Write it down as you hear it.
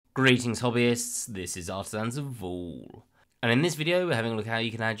Greetings hobbyists, this is Artisans of Vool. And in this video we're having a look at how you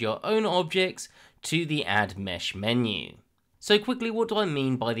can add your own objects to the Add Mesh menu. So quickly, what do I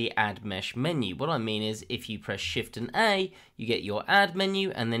mean by the Add Mesh menu? What I mean is if you press Shift and A, you get your Add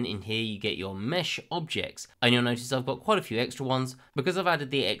menu, and then in here you get your Mesh objects. And you'll notice I've got quite a few extra ones because I've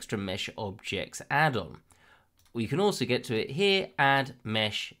added the extra Mesh objects add-on. Well, you can also get to it here, Add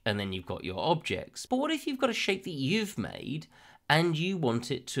Mesh, and then you've got your objects. But what if you've got a shape that you've made and you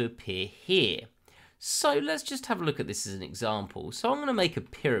want it to appear here? So let's just have a look at this as an example. So I'm going to make a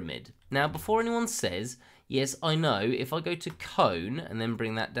pyramid. Now, before anyone says, yes, I know, if I go to cone and then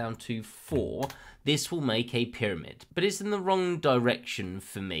bring that down to 4, this will make a pyramid. But it's in the wrong direction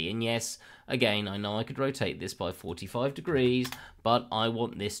for me. And yes, again, I know I could rotate this by 45 degrees, but I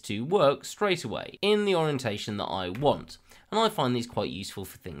want this to work straight away in the orientation that I want. And I find these quite useful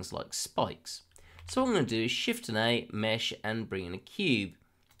for things like spikes. So what I'm going to do is Shift and A, Mesh, and bring in a cube.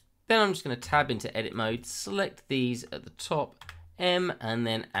 Then I'm just going to tab into edit mode, select these at the top, M, and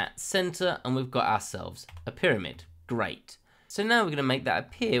then at center, and we've got ourselves a pyramid. Great. So now we're going to make that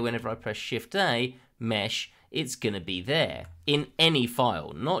appear whenever I press Shift A, Mesh, it's going to be there in any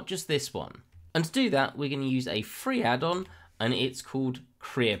file, not just this one. And to do that, we're going to use a free add-on, and it's called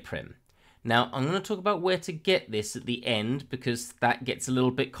CreaPrim. Now, I'm going to talk about where to get this at the end because that gets a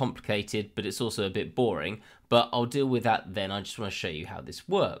little bit complicated, but it's also a bit boring, but I'll deal with that then. I just want to show you how this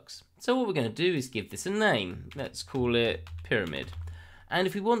works. So what we're going to do is give this a name. Let's call it Pyramid. And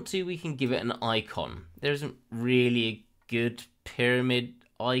if we want to, we can give it an icon. There isn't really a good pyramid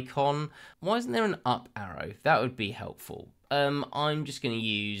icon. Why isn't there an up arrow? That would be helpful. I'm just going to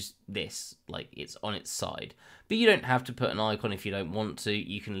use this, like it's on its side. But you don't have to put an icon if you don't want to.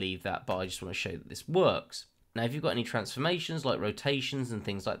 You can leave that, but I just want to show that this works. Now, if you've got any transformations like rotations and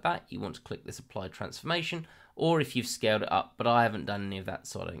things like that, you want to click this apply transformation, or if you've scaled it up, but I haven't done any of that,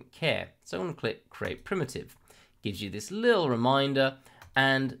 so I don't care. So I'm going to click create primitive. Gives you this little reminder,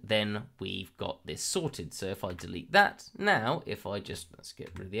 and then we've got this sorted. So if I delete that, now if I just, let's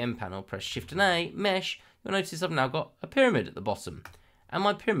get rid of the M panel, press Shift and A, Mesh, you'll notice I've now got a pyramid at the bottom, and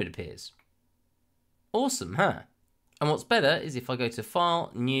my pyramid appears. Awesome, huh? And what's better is if I go to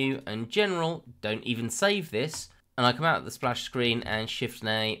File, New, and General, don't even save this, and I come out of the splash screen and Shift and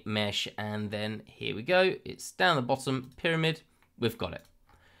A, Mesh, and then here we go. It's down the bottom, pyramid, we've got it.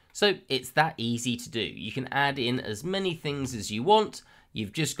 So it's that easy to do. You can add in as many things as you want.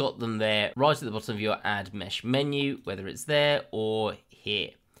 You've just got them there right at the bottom of your Add Mesh menu, whether it's there or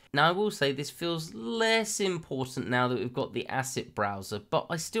here. Now, I will say this feels less important now that we've got the asset browser, but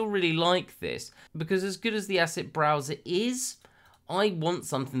I still really like this because as good as the asset browser is, I want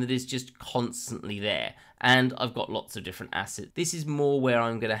something that is just constantly there, and I've got lots of different assets. This is more where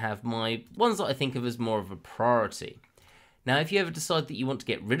I'm going to have my ones that I think of as more of a priority. Now, if you ever decide that you want to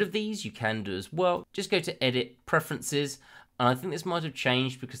get rid of these, you can do as well. Just go to Edit, Preferences, and I think this might have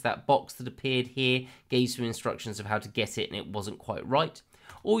changed because that box that appeared here gave some instructions of how to get it and it wasn't quite right.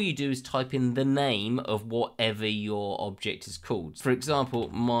 All you do is type in the name of whatever your object is called. For example,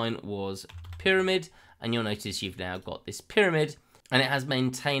 mine was Pyramid, and you'll notice you've now got this pyramid, and it has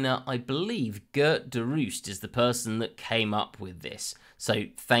maintainer, I believe, Gert de Roost is the person that came up with this. So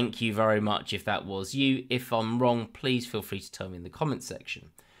thank you very much if that was you. If I'm wrong, please feel free to tell me in the comments section.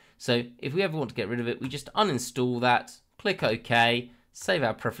 So if we ever want to get rid of it, we just uninstall that, click OK, save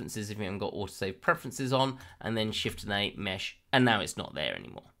our preferences if we haven't got autosave preferences on, and then Shift and A, Mesh, and now it's not there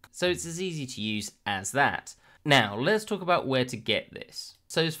anymore. So it's as easy to use as that. Now, let's talk about where to get this.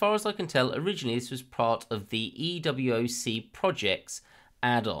 So as far as I can tell, originally this was part of the EWOC projects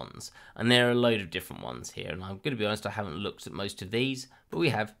add-ons, and there are a load of different ones here, and I'm going to be honest, I haven't looked at most of these, but we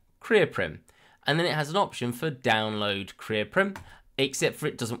have CreaPrim, and then it has an option for download CreaPrim, except for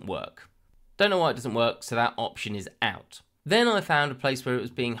it doesn't work. Don't know why it doesn't work, so that option is out. Then I found a place where it was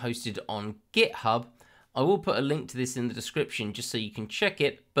being hosted on GitHub. I will put a link to this in the description just so you can check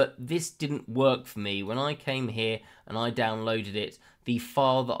it, but this didn't work for me. When I came here and I downloaded it, the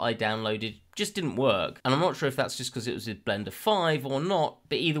file that I downloaded just didn't work. And I'm not sure if that's just because it was with Blender 5 or not,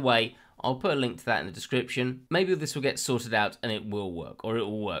 but either way, I'll put a link to that in the description. Maybe this will get sorted out and it will work, or it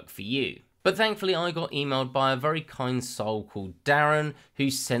will work for you. But thankfully I got emailed by a very kind soul called Darren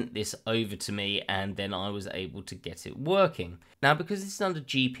who sent this over to me, and then I was able to get it working. Now, because this is under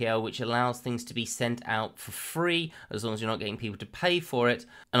GPL, which allows things to be sent out for free as long as you're not getting people to pay for it,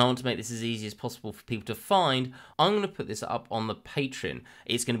 and I want to make this as easy as possible for people to find, I'm going to put this up on the Patreon.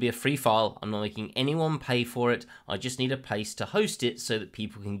 It's going to be a free file. I'm not making anyone pay for it. I just need a place to host it so that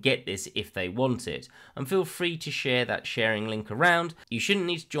people can get this if they want it. And feel free to share that sharing link around. You shouldn't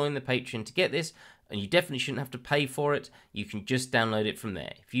need to join the Patreon to get this. and you definitely shouldn't have to pay for it. You can just download it from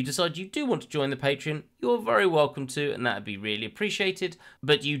there. If you decide you do want to join the Patreon, you're very welcome to, and that would be really appreciated,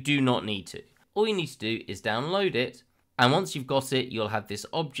 but you do not need to. All you need to do is download it, and once you've got it, you'll have this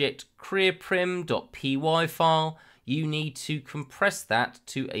object careerprim.py file. You need to compress that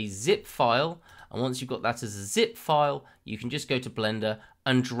to a zip file, and once you've got that as a zip file, you can just go to Blender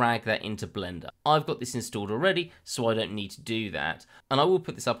and drag that into Blender. I've got this installed already, so I don't need to do that. And I will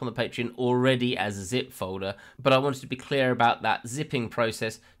put this up on the Patreon already as a zip folder, but I wanted to be clear about that zipping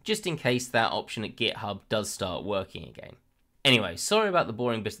process, just in case that option at GitHub does start working again. Anyway, sorry about the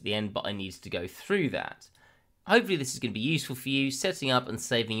boring bit at the end, but I needed to go through that. Hopefully this is going to be useful for you, setting up and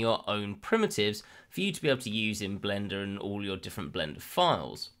saving your own primitives for you to be able to use in Blender and all your different Blender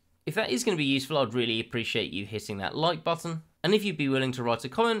files. If that is going to be useful, I'd really appreciate you hitting that like button. And if you'd be willing to write a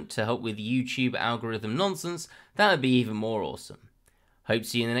comment to help with YouTube algorithm nonsense, that would be even more awesome. Hope to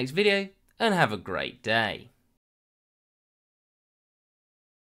see you in the next video, and have a great day.